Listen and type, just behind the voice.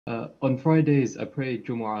On Fridays, I pray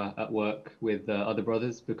Jummah at work with other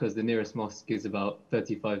brothers because the nearest mosque is about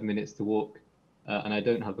 35 minutes to walk, and I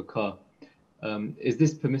don't have a car. Is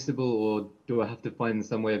this permissible, or do I have to find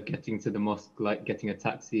some way of getting to the mosque, like getting a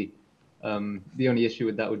taxi? The only issue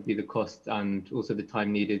with that would be the cost and also the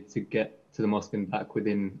time needed to get to the mosque and back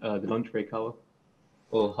within the lunch break hour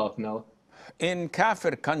or half an hour. In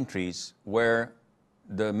Kafir countries where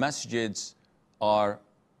the masjids are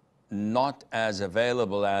not as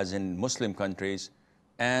available as in Muslim countries,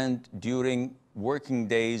 and during working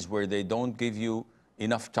days where they don't give you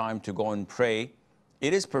enough time to go and pray,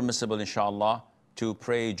 it is permissible, inshallah, to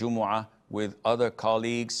pray Jumu'ah with other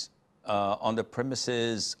colleagues on the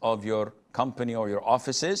premises of your company or your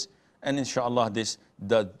offices, and inshallah this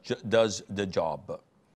does the job.